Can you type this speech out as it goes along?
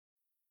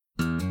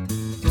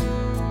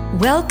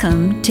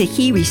Welcome to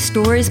He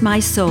Restores My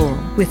Soul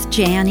with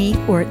Janie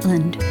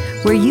Ortland,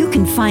 where you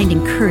can find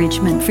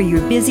encouragement for your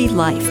busy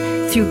life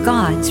through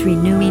God's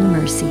renewing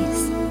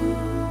mercies.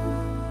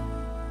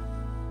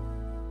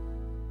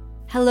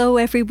 Hello,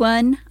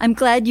 everyone. I'm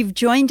glad you've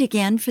joined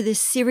again for this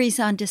series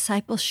on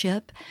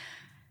discipleship.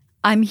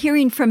 I'm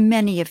hearing from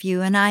many of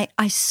you, and I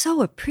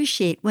so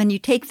appreciate when you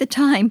take the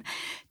time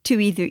to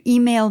either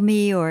email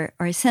me or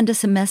send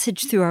us a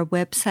message through our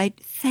website.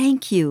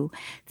 Thank you.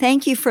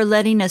 Thank you for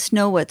letting us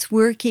know what's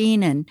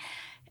working and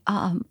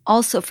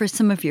also for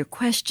some of your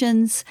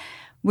questions.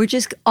 We're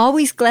just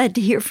always glad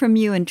to hear from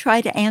you and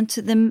try to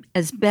answer them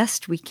as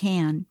best we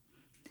can.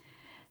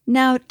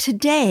 Now,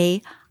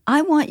 today,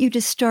 I want you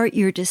to start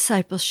your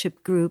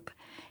discipleship group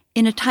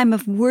in a time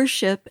of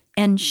worship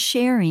and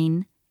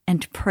sharing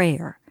and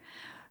prayer.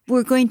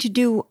 We're going to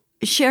do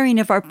sharing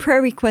of our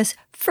prayer requests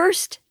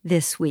first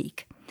this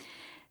week.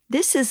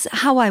 This is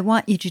how I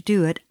want you to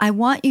do it. I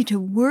want you to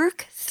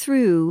work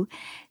through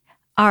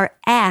our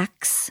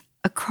Acts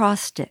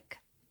acrostic.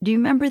 Do you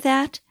remember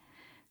that?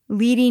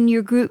 Leading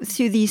your group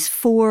through these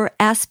 4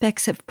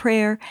 aspects of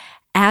prayer: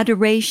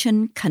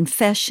 adoration,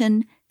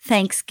 confession,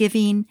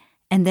 thanksgiving,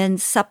 and then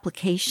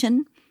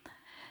supplication.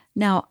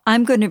 Now,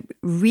 I'm going to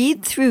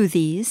read through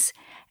these,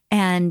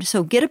 and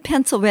so get a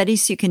pencil ready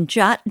so you can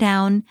jot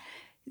down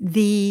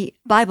the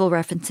Bible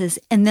references,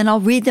 and then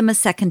I'll read them a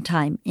second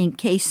time in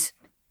case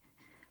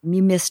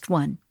you missed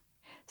one.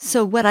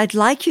 So what I'd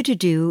like you to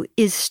do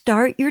is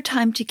start your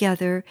time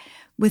together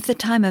with a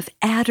time of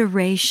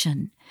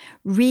adoration.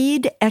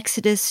 Read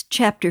Exodus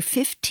chapter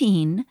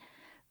 15,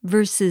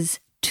 verses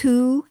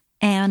 2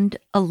 and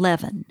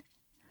 11.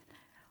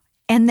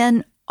 And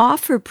then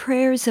offer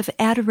prayers of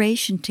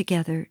adoration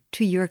together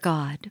to your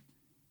God.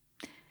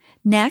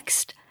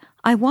 Next,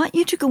 I want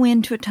you to go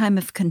into a time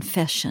of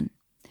confession.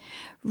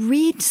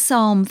 Read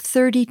Psalm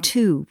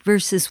 32,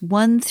 verses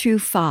 1 through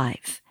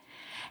 5.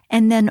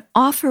 And then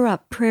offer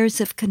up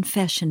prayers of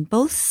confession,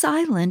 both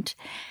silent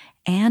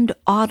and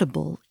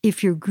audible,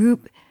 if your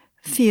group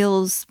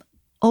feels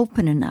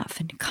open enough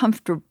and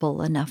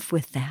comfortable enough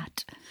with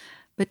that.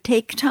 But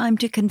take time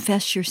to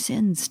confess your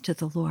sins to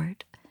the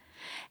Lord.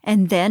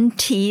 And then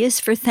T is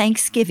for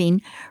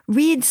thanksgiving.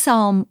 Read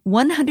Psalm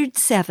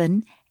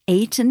 107,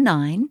 8 and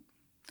 9.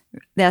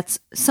 That's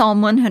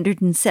Psalm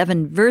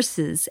 107,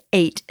 verses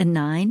 8 and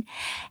 9,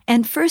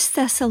 and 1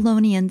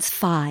 Thessalonians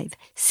 5,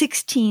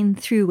 16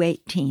 through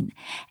 18,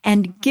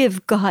 and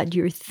give God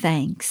your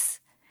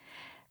thanks.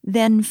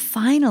 Then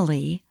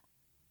finally,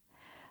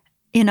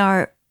 in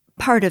our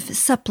part of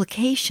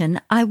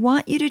supplication, I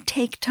want you to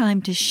take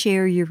time to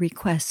share your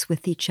requests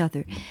with each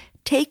other.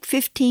 Take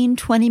 15,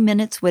 20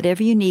 minutes,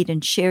 whatever you need,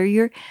 and share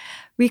your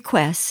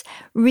requests.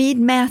 Read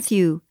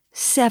Matthew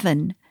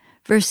 7,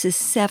 verses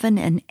 7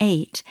 and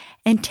 8,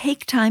 and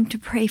take time to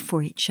pray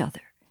for each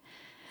other.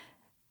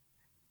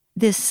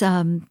 This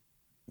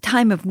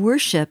time of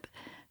worship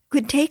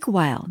could take a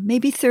while,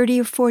 maybe 30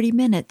 or 40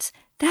 minutes.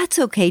 That's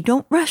okay.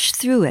 Don't rush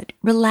through it.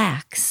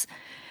 Relax.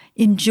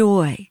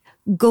 Enjoy.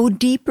 Go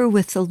deeper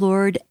with the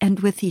Lord and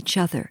with each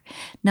other.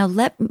 Now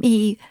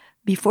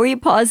before you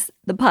pause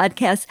the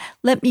podcast,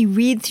 let me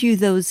read through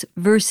those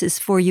verses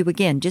for you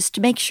again, just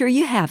to make sure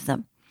you have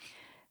them.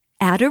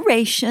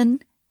 Adoration.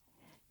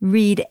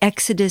 Read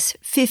Exodus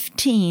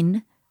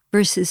 15,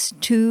 verses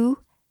 2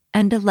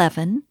 and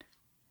 11.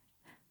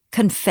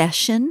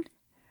 Confession.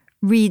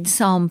 Read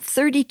Psalm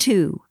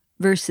 32,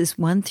 verses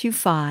 1 through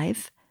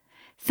 5.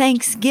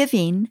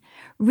 Thanksgiving.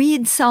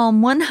 Read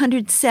Psalm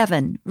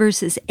 107,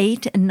 verses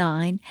 8 and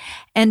 9,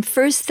 and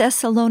 1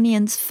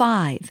 Thessalonians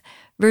 5,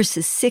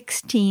 verses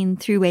 16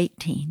 through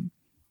 18.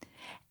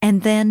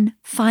 And then,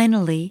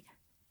 finally,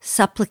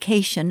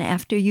 supplication.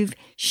 After you've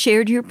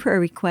shared your prayer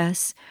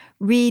requests,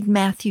 read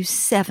Matthew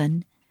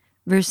 7,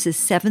 verses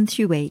 7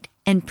 through 8,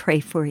 and pray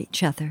for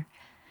each other.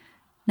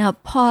 Now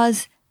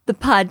pause the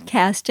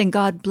podcast, and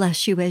God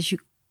bless you as you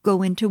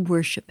go into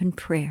worship and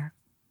prayer.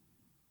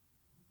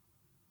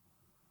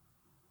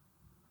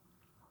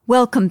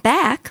 Welcome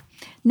back.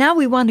 Now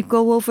we want to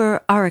go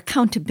over our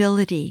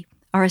accountability,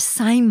 our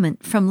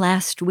assignment from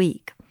last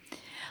week.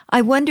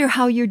 I wonder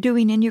how you're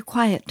doing in your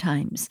quiet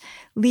times.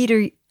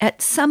 Leader,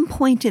 at some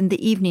point in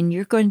the evening,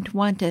 you're going to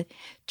want to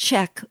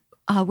check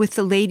with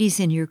the ladies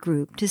in your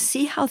group to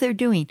see how they're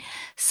doing.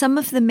 Some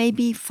of them may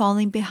be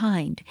falling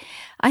behind.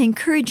 I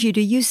encourage you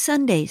to use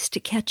Sundays to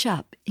catch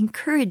up.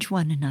 Encourage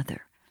one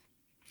another.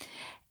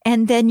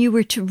 And then you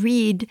were to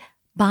read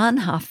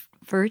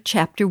Bonhoeffer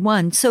chapter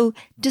 1. So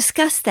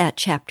discuss that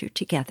chapter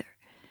together.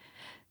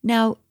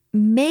 Now,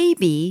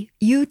 maybe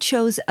you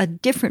chose a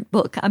different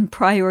book on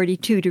Priority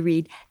 2 to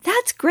read.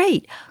 That's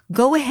great.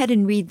 Go ahead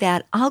and read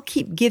that. I'll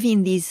keep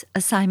giving these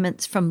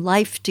assignments from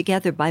Life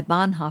Together by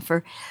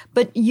Bonhoeffer,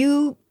 but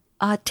you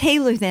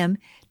tailor them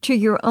to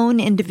your own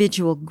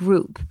individual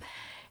group.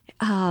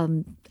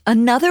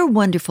 Another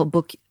wonderful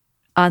book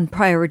on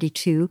Priority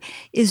 2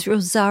 is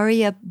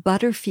Rosaria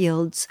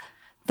Butterfield's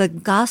The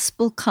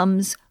Gospel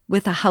Comes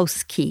with a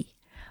House Key.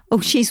 Oh,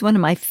 she's one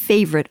of my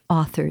favorite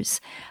authors.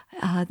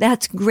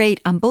 That's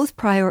great on both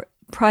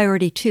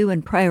Priority 2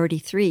 and Priority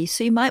 3,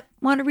 so you might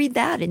want to read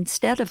that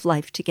instead of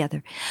Life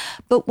Together.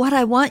 But what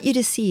I want you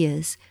to see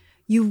is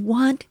you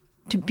want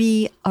to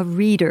be a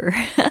reader.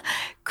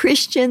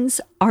 Christians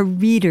are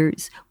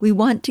readers. We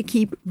want to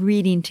keep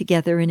reading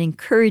together and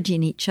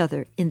encouraging each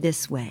other in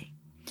this way.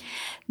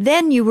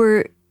 Then you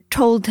were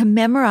told to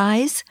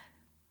memorize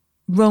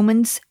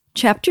Romans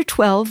chapter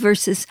 12,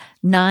 verses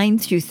 9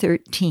 through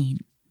 13.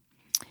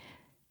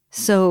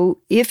 So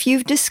if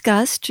you've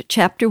discussed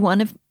chapter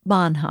 1 of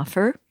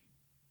Bonhoeffer,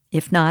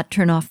 if not,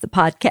 turn off the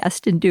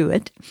podcast and do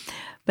it.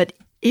 But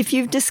if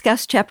you've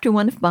discussed chapter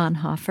 1 of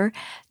Bonhoeffer,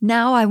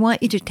 now I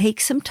want you to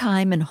take some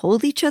time and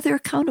hold each other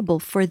accountable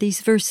for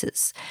these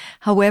verses.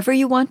 However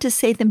you want to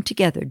say them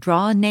together,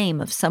 draw a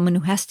name of someone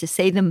who has to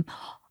say them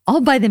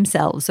all by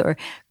themselves, or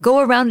go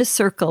around a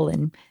circle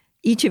and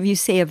each of you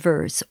say a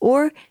verse,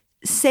 or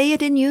say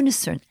it in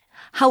unison.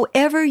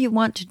 However you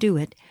want to do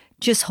it,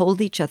 just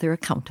hold each other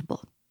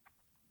accountable.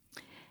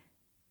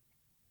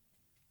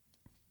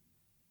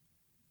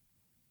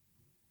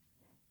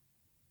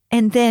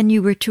 And then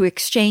you were to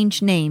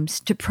exchange names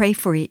to pray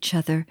for each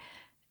other.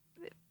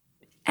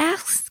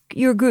 Ask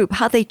your group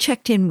how they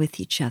checked in with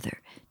each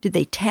other. Did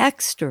they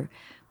text or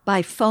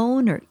by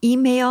phone or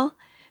email?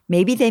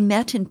 Maybe they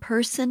met in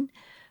person,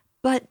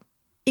 but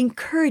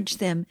encourage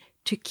them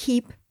to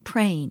keep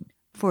praying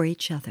for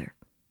each other.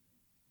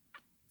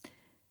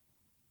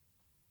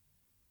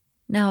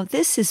 Now,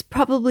 this has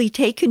probably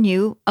taken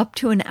you up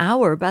to an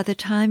hour by the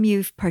time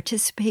you've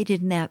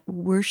participated in that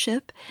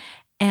worship.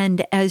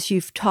 And as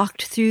you've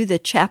talked through the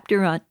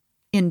chapter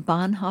in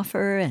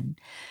Bonhoeffer and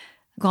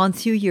gone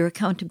through your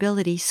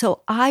accountability,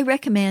 so I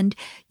recommend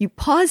you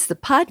pause the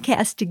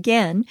podcast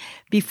again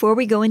before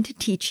we go into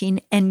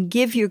teaching and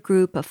give your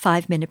group a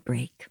 5-minute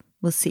break.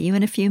 We'll see you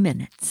in a few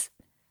minutes.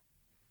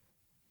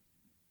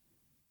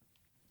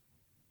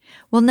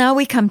 Well, now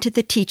we come to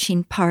the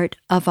teaching part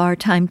of our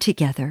time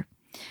together.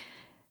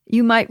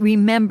 You might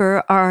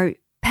remember our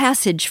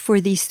passage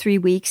for these 3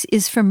 weeks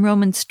is from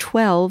Romans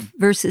 12,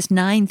 verses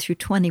 9 through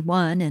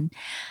 21. And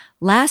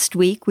last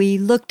week we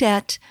looked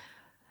at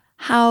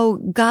how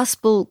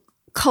gospel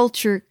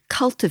culture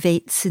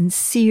cultivates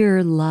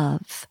sincere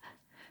love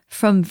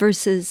from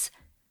verses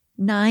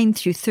 9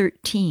 through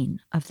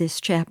 13 of this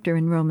chapter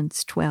in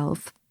Romans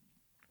 12.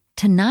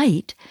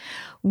 Tonight,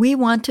 we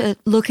want to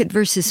look at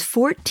verses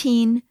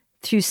 14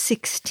 through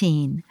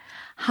 16,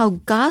 how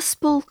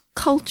gospel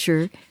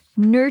culture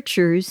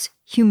nurtures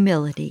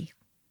humility.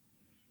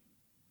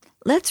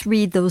 Let's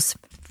read those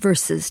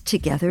verses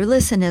together.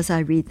 Listen as I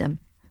read them.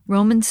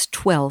 Romans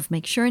 12.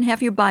 Make sure and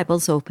have your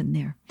Bibles open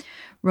there.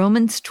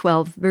 Romans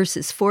 12,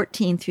 verses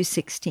 14 through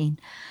 16.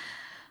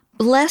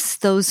 Bless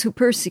those who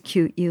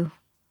persecute you.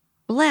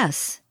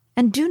 Bless,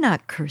 and do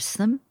not curse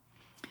them.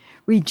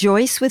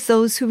 Rejoice with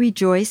those who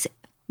rejoice.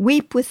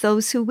 Weep with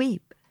those who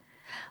weep.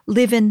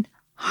 Live in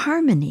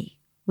harmony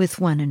with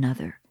one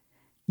another.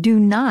 Do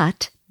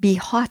not be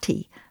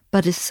haughty,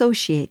 but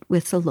associate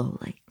with the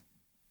lowly.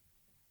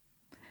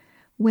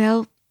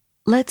 Well,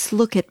 let's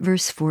look at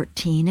verse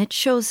 14. It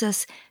shows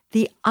us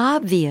the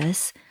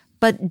obvious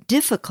but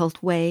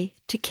difficult way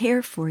to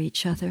care for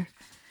each other.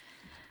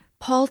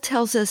 Paul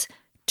tells us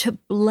to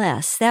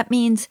bless. That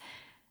means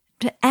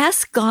to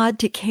ask God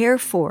to care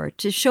for,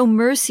 to show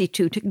mercy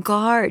to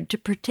guard, to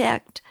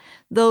protect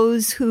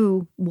those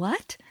who,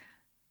 what?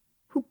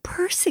 Who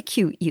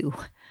persecute you,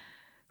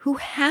 who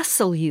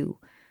hassle you,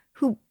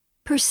 who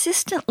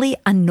persistently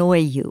annoy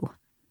you.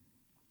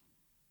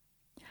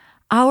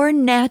 Our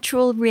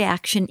natural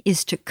reaction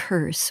is to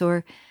curse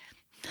or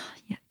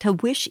to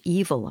wish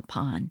evil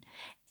upon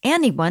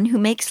anyone who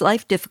makes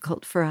life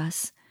difficult for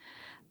us.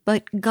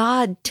 But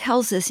God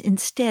tells us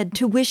instead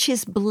to wish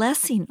His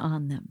blessing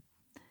on them.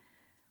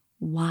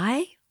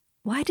 Why?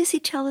 Why does He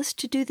tell us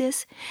to do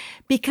this?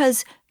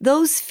 Because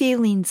those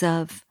feelings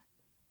of,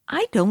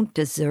 I don't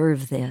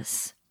deserve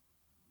this,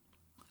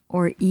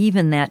 or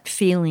even that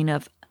feeling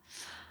of,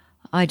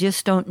 I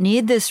just don't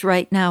need this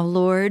right now,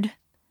 Lord,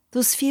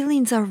 those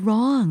feelings are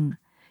wrong.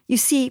 You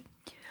see,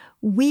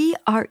 we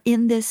are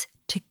in this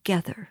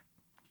together.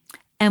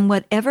 And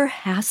whatever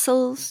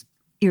hassles,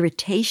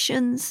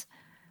 irritations,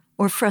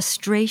 or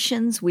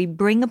frustrations we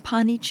bring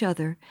upon each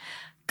other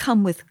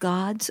come with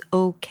God's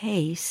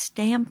okay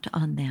stamped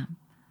on them.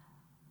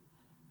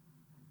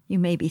 You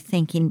may be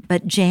thinking,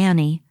 but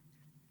Janie,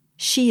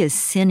 she is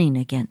sinning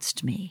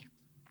against me.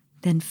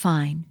 Then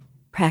fine.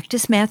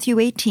 Practice Matthew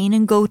 18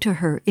 and go to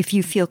her if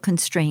you feel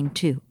constrained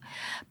to.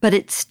 But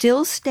it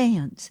still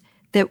stands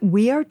that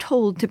we are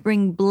told to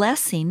bring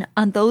blessing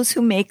on those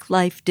who make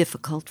life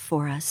difficult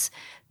for us.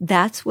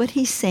 That's what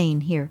he's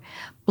saying here.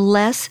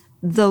 Bless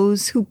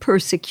those who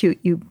persecute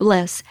you.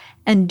 Bless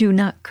and do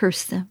not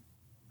curse them.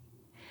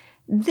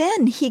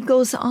 Then he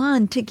goes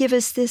on to give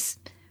us this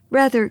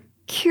rather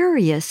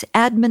curious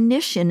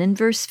admonition in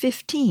verse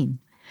 15.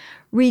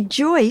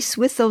 Rejoice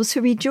with those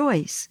who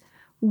rejoice.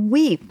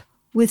 Weep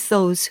with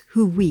those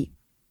who weep.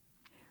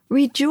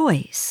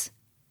 Rejoice.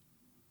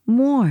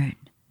 Mourn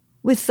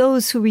with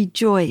those who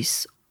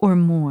rejoice or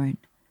mourn.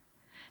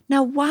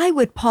 Now, why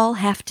would Paul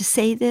have to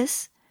say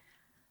this?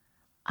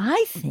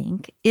 I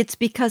think it's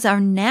because our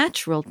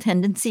natural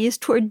tendency is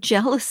toward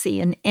jealousy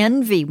and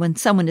envy when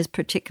someone is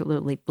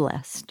particularly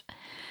blessed.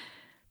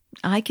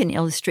 I can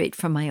illustrate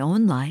from my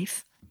own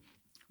life.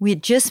 We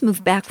had just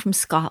moved back from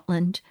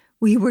Scotland.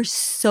 We were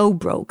so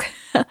broke.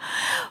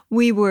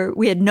 We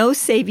had no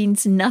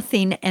savings,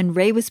 nothing, and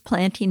Ray was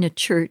planting a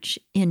church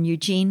in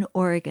Eugene,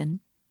 Oregon.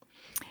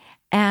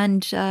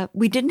 And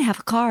we didn't have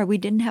a car. We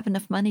didn't have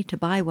enough money to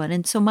buy one.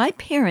 And so my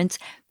parents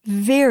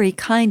very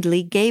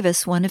kindly gave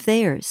us one of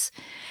theirs.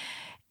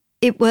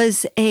 It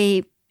was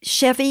a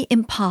Chevy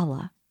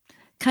Impala,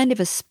 kind of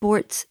a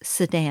sports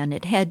sedan.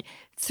 It had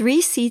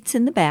 3 seats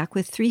in the back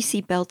with 3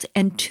 seat belts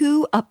and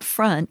 2 up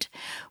front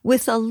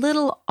with a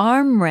little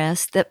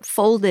armrest that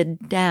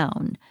folded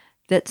down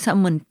that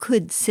someone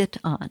could sit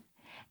on.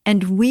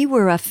 And we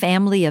were a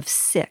family of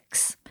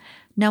 6.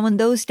 Now, in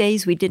those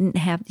days, we didn't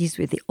have, these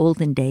were the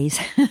olden days,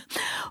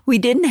 we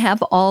didn't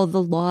have all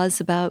the laws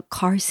about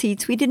car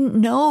seats. We didn't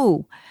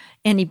know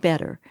any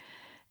better.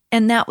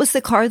 And that was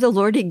the car the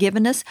Lord had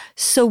given us,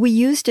 so we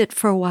used it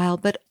for a while.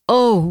 But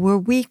oh, were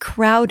we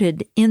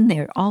crowded in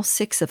there, all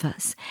 6 of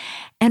us.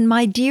 And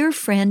my dear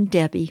friend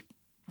Debbie,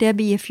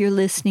 if you're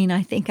listening,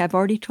 I think I've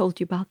already told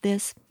you about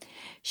this.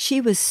 She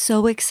was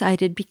so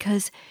excited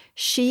because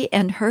she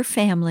and her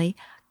family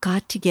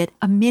got to get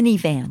a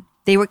minivan.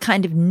 They were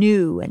kind of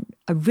new and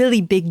a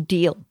really big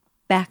deal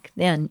back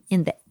then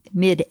in the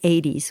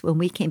mid-'80s when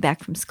we came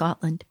back from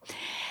Scotland.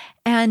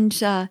 And,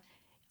 it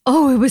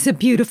was a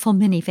beautiful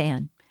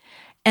minivan.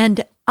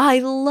 And I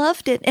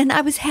loved it, and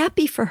I was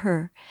happy for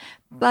her.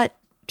 But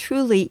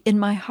truly, in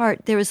my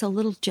heart, there was a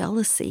little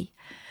jealousy.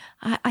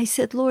 I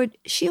said, Lord,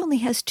 she only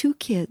has 2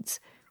 kids.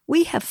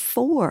 We have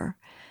 4.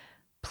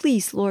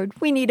 Please,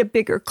 Lord, we need a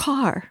bigger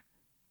car.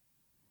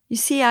 You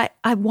see, I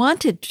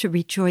wanted to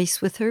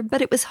rejoice with her, but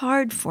it was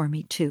hard for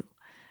me to.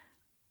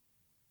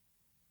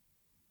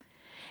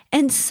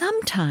 And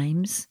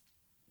sometimes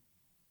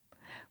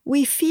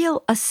we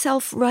feel a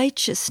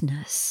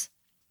self-righteousness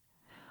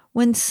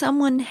when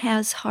someone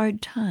has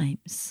hard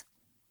times.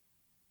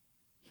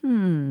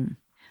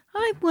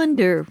 I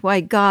wonder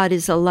why God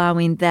is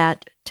allowing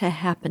that to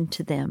happen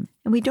to them.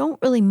 And we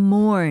don't really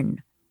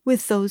mourn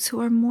with those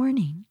who are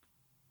mourning.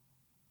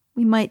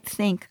 We might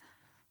think,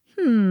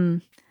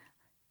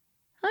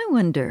 I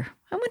wonder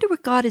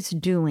what God is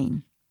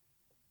doing.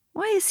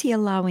 Why is he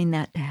allowing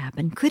that to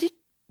happen? Could it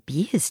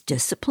be his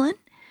discipline?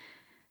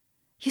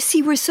 You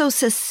see, we're so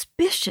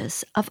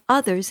suspicious of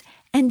others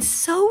and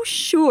so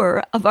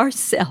sure of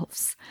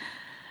ourselves.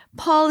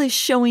 Paul is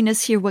showing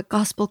us here what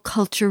gospel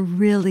culture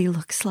really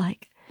looks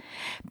like.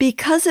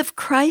 Because of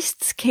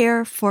Christ's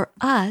care for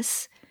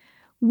us,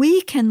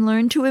 we can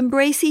learn to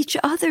embrace each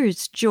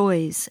other's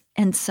joys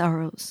and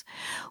sorrows.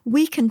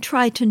 We can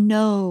try to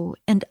know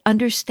and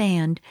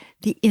understand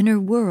the inner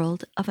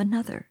world of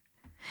another.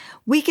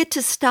 We get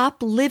to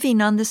stop living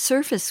on the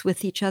surface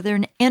with each other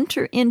and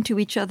enter into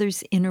each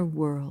other's inner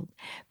world,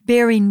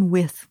 bearing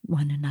with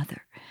one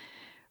another.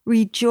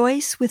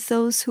 Rejoice with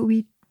those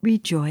who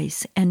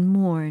rejoice and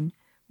mourn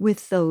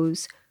with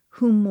those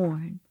who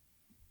mourn.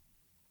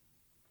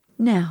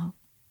 Now,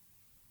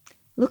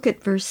 look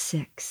at verse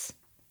 6.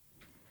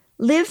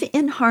 Live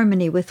in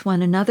harmony with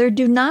one another.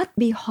 Do not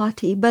be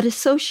haughty, but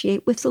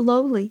associate with the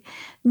lowly.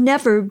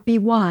 Never be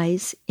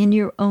wise in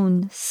your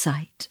own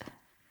sight.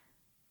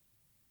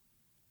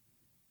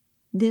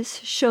 This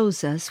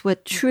shows us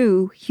what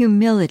true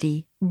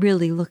humility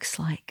really looks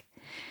like.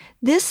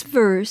 This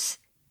verse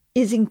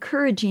is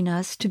encouraging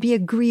us to be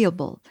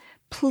agreeable,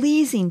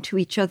 pleasing to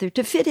each other,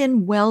 to fit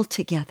in well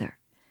together,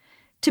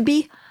 to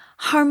be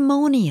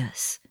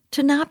harmonious,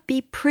 to not be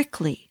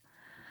prickly.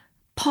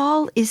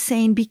 Paul is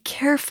saying be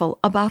careful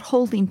about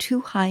holding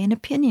too high an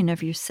opinion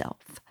of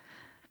yourself.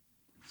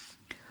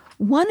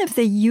 One of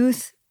the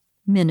youth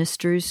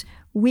ministers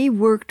we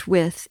worked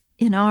with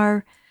in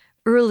our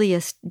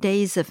earliest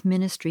days of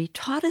ministry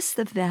taught us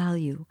the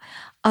value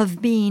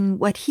of being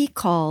what he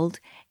called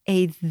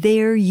a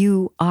there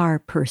you are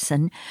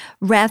person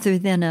rather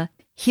than a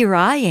here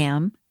I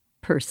am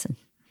person.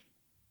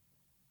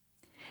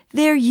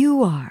 There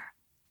you are.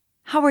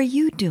 How are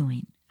you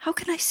doing? How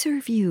can I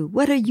serve you?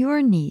 What are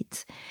your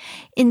needs?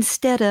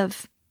 Instead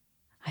of,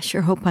 I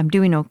sure hope I'm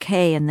doing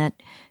okay and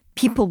that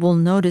people will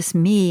notice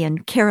me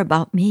and care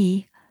about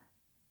me.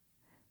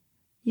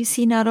 You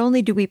see, not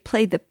only do we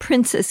play the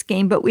princess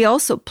game, but we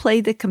also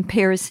play the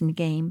comparison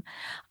game.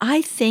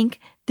 I think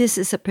this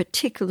is a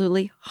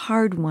particularly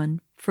hard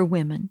one for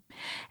women.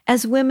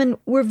 As women,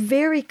 we're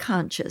very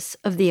conscious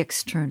of the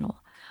external.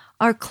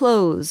 Our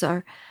clothes,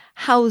 our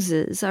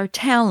houses, our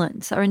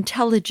talents, our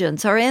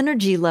intelligence, our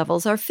energy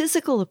levels, our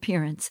physical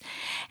appearance.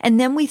 And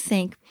then we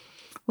think,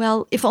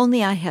 well, if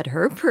only I had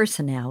her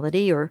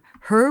personality or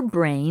her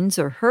brains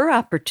or her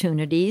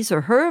opportunities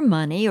or her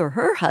money or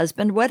her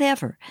husband,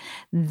 whatever,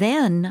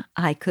 then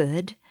I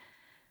could.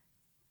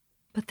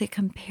 But the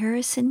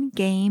comparison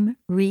game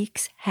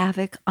wreaks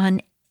havoc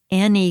on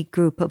any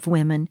group of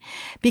women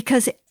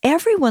because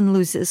everyone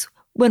loses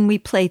when we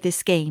play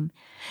this game.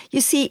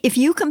 You see, if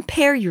you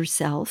compare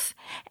yourself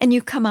and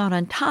you come out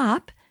on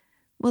top,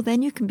 well,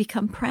 then you can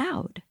become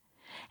proud.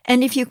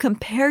 And if you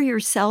compare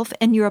yourself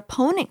and your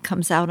opponent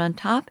comes out on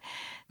top,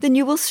 then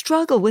you will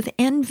struggle with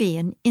envy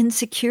and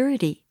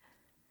insecurity.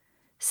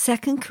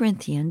 2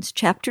 Corinthians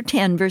chapter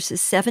 10,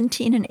 verses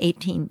 17 and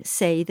 18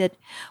 say that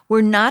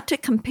we're not to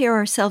compare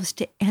ourselves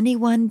to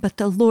anyone but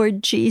the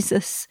Lord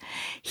Jesus.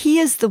 He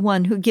is the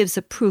one who gives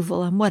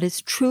approval on what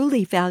is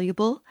truly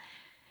valuable.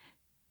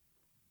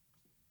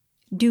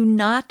 Do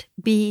not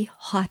be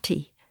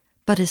haughty,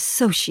 but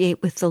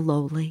associate with the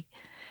lowly.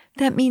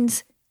 That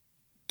means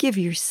give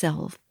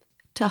yourself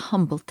to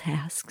humble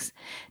tasks.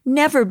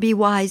 Never be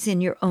wise in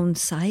your own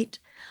sight.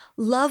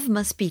 Love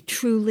must be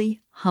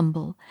truly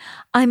humble.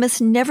 I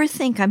must never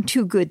think I'm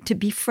too good to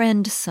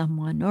befriend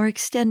someone or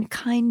extend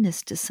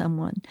kindness to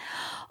someone.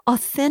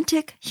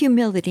 Authentic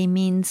humility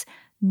means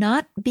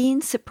not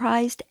being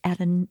surprised at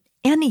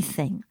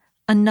anything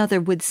another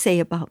would say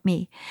about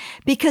me,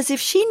 because if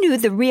she knew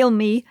the real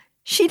me,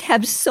 she'd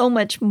have so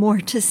much more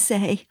to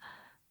say.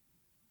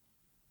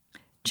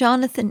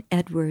 Jonathan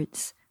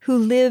Edwards, who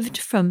lived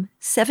from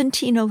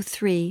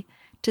 1703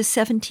 to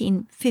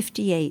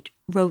 1758,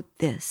 wrote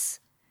this: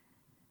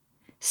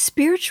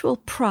 "Spiritual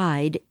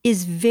pride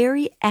is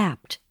very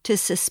apt to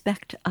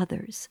suspect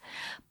others,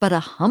 but a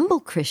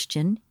humble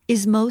Christian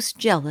is most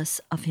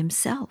jealous of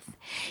himself.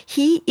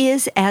 He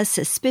is as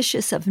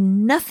suspicious of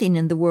nothing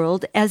in the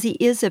world as he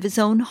is of his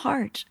own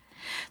heart.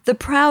 The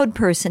proud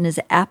person is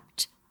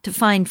apt to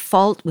find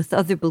fault with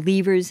other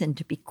believers and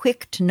to be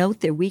quick to note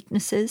their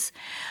weaknesses.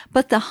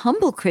 But the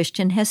humble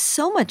Christian has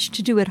so much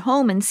to do at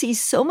home and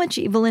sees so much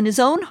evil in his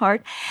own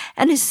heart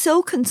and is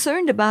so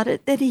concerned about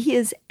it that he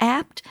is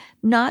apt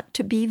not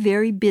to be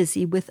very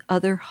busy with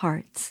other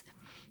hearts.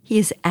 He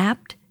is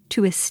apt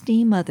to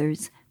esteem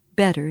others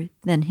better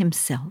than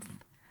himself."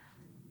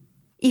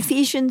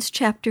 Ephesians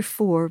chapter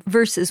 4,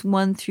 verses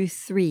 1 through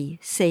 3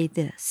 say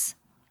this: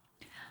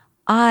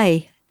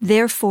 "I,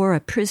 therefore, a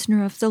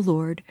prisoner of the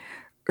Lord,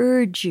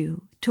 urge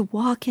you to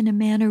walk in a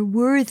manner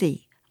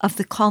worthy of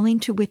the calling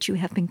to which you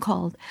have been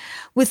called,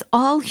 with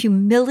all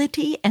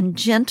humility and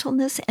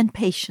gentleness and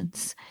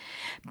patience,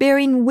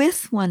 bearing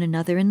with one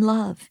another in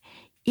love,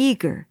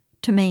 eager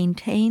to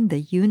maintain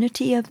the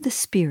unity of the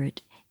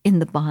Spirit in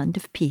the bond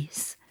of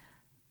peace."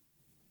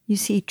 You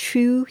see,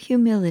 true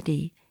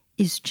humility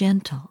is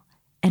gentle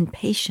and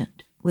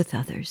patient with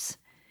others.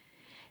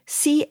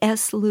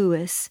 C.S.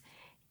 Lewis,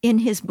 in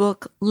his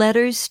book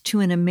Letters to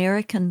an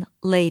American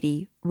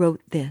Lady,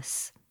 wrote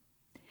this: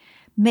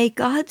 "May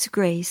God's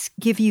grace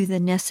give you the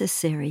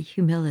necessary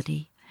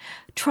humility.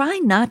 Try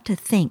not to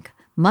think,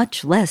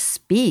 much less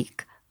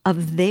speak,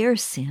 of their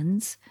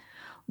sins.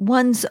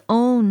 One's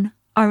own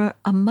are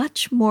a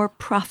much more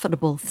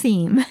profitable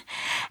theme,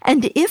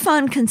 and if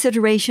on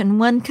consideration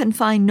one can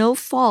find no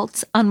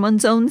faults on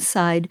one's own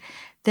side,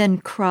 then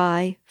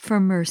cry for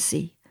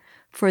mercy,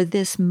 for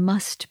this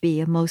must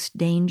be a most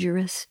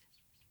dangerous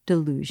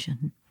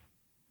delusion."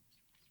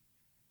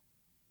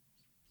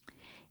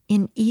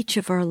 In each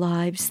of our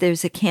lives,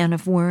 there's a can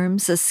of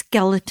worms, a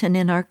skeleton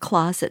in our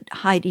closet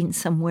hiding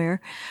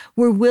somewhere.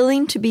 We're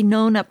willing to be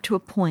known up to a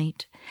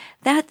point.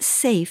 That's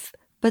safe,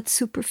 but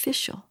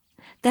superficial.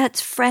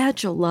 That's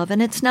fragile love,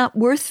 and it's not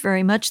worth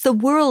very much. The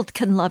world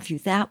can love you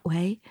that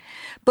way.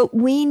 But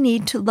we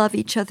need to love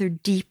each other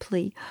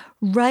deeply,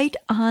 right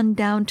on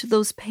down to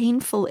those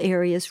painful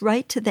areas,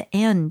 right to the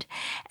end.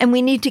 And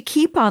we need to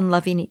keep on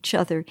loving each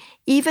other,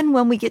 even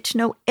when we get to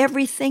know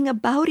everything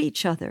about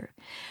each other.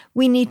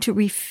 We need to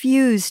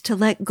refuse to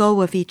let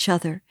go of each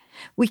other.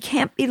 We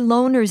can't be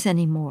loners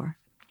anymore.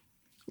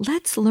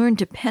 Let's learn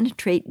to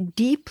penetrate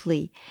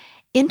deeply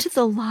into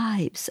the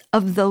lives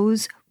of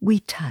those we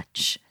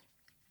touch.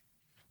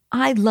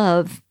 I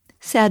love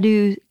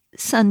Sadhu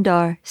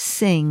Sundar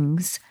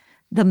Singh's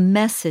The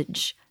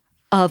Message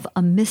of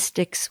a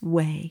Mystic's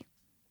Way.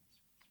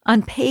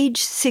 On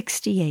page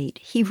 68,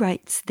 he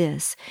writes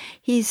this.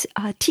 He's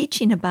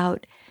teaching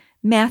about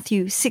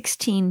Matthew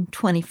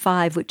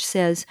 16:25, which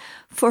says,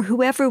 "For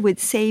whoever would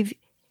save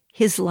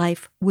his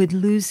life would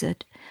lose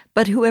it,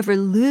 but whoever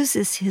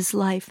loses his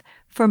life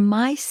for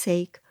my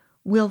sake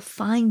will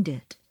find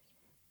it."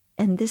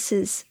 And this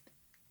is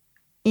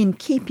in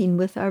keeping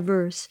with our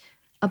verse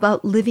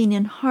about living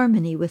in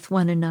harmony with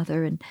one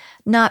another and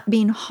not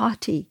being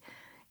haughty,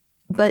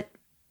 but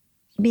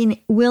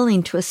being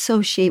willing to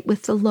associate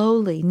with the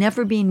lowly,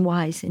 never being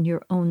wise in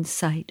your own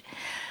sight.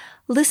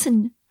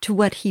 Listen to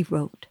what he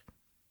wrote.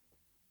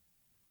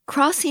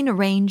 Crossing a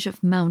range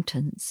of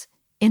mountains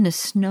in a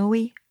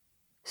snowy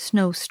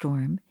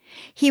snowstorm,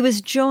 he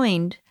was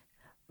joined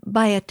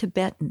by a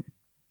Tibetan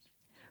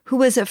who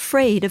was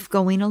afraid of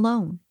going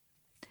alone.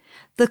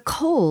 The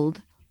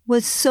cold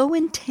was so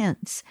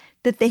intense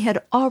that they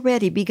had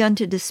already begun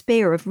to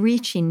despair of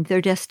reaching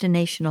their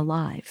destination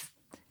alive.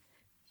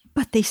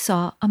 But they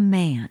saw a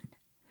man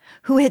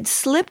who had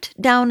slipped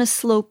down a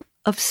slope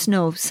of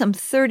snow some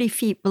 30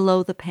 feet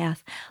below the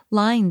path,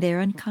 lying there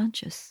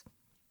unconscious.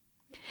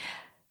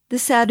 The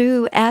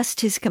sadhu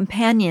asked his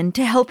companion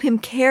to help him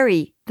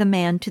carry the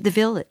man to the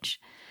village.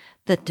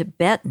 The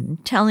Tibetan,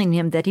 telling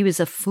him that he was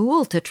a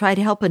fool to try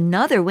to help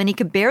another when he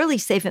could barely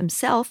save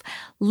himself,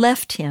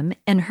 left him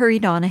and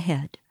hurried on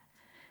ahead.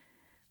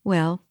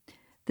 Well,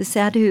 the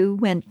sadhu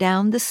went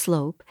down the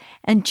slope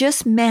and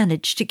just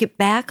managed to get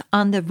back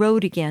on the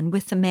road again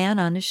with the man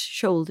on his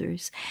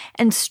shoulders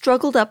and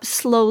struggled up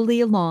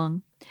slowly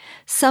along.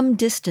 Some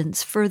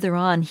distance further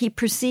on, he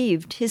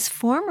perceived his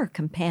former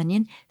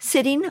companion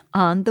sitting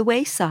on the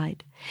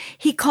wayside.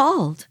 He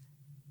called,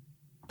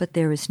 but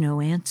there was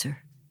no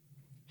answer.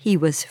 He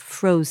was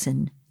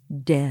frozen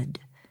dead.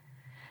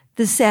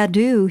 The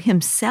sadhu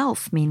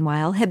himself,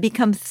 meanwhile, had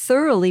become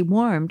thoroughly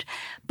warmed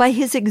by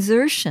his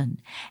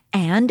exertion,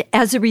 and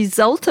as a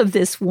result of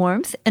this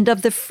warmth and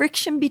of the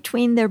friction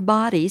between their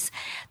bodies,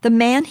 the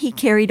man he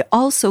carried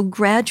also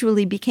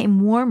gradually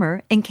became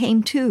warmer and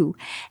came to,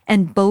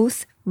 and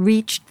both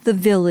reached the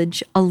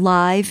village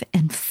alive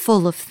and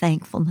full of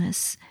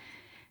thankfulness.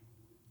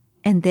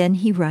 And then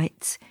he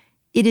writes,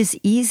 "It is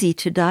easy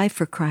to die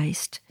for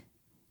Christ.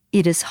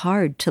 It is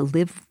hard to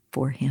live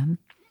for him.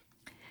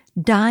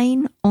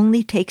 Dying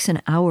only takes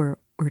an hour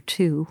or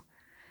two,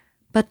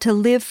 but to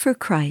live for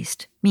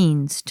Christ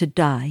means to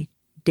die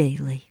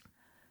daily."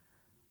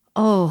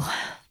 Oh,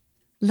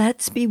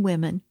 let's be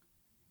women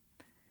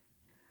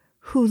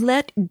who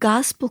let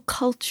gospel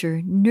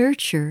culture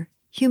nurture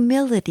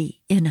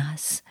humility in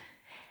us,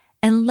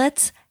 and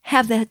let's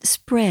have that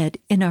spread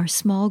in our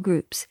small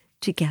groups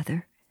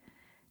together.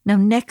 Now,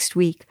 next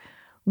week,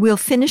 we'll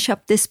finish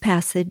up this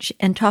passage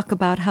and talk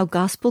about how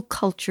gospel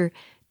culture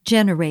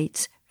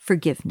generates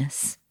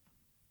forgiveness.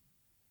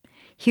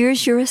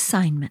 Here's your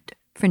assignment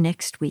for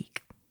next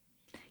week.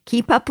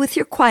 Keep up with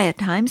your quiet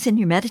times and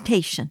your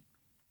meditation.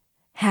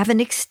 Have an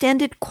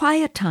extended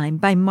quiet time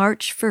by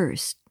March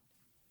 1st.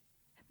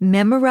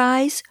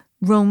 Memorize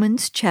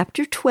Romans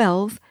chapter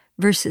 12,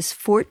 verses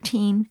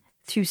 14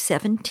 through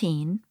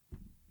 17.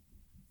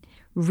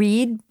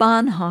 Read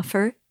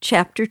Bonhoeffer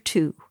chapter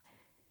 2.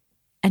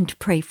 And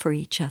pray for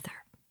each other.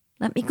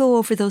 Let me go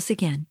over those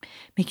again.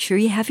 Make sure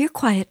you have your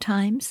quiet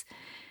times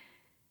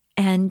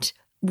and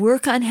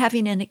work on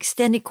having an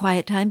extended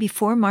quiet time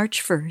before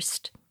March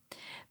 1st.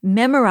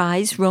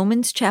 Memorize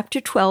Romans chapter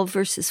 12,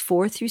 verses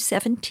 4 through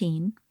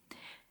 17.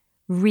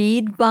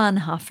 Read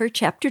Bonhoeffer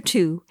chapter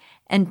 2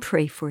 and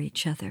pray for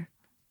each other.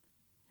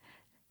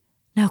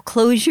 Now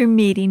close your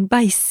meeting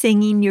by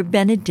singing your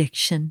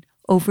benediction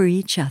over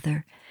each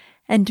other.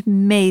 And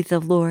may the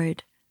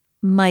Lord,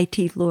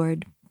 mighty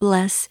Lord,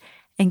 bless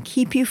and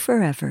keep you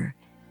forever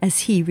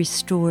as he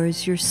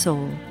restores your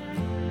soul.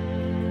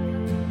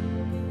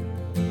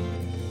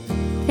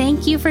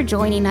 Thank you for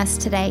joining us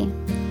today.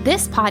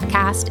 This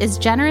podcast is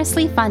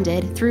generously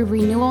funded through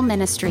Renewal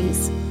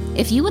Ministries.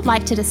 If you would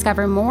like to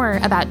discover more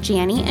about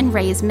Jani and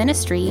Ray's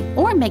ministry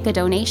or make a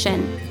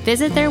donation,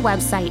 visit their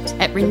website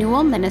at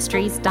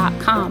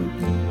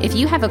renewalministries.com. If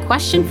you have a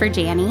question for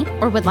Jani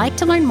or would like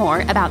to learn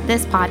more about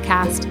this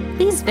podcast,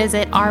 please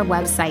visit our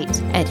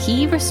website at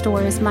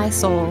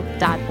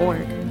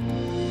herestoresmysoul.org.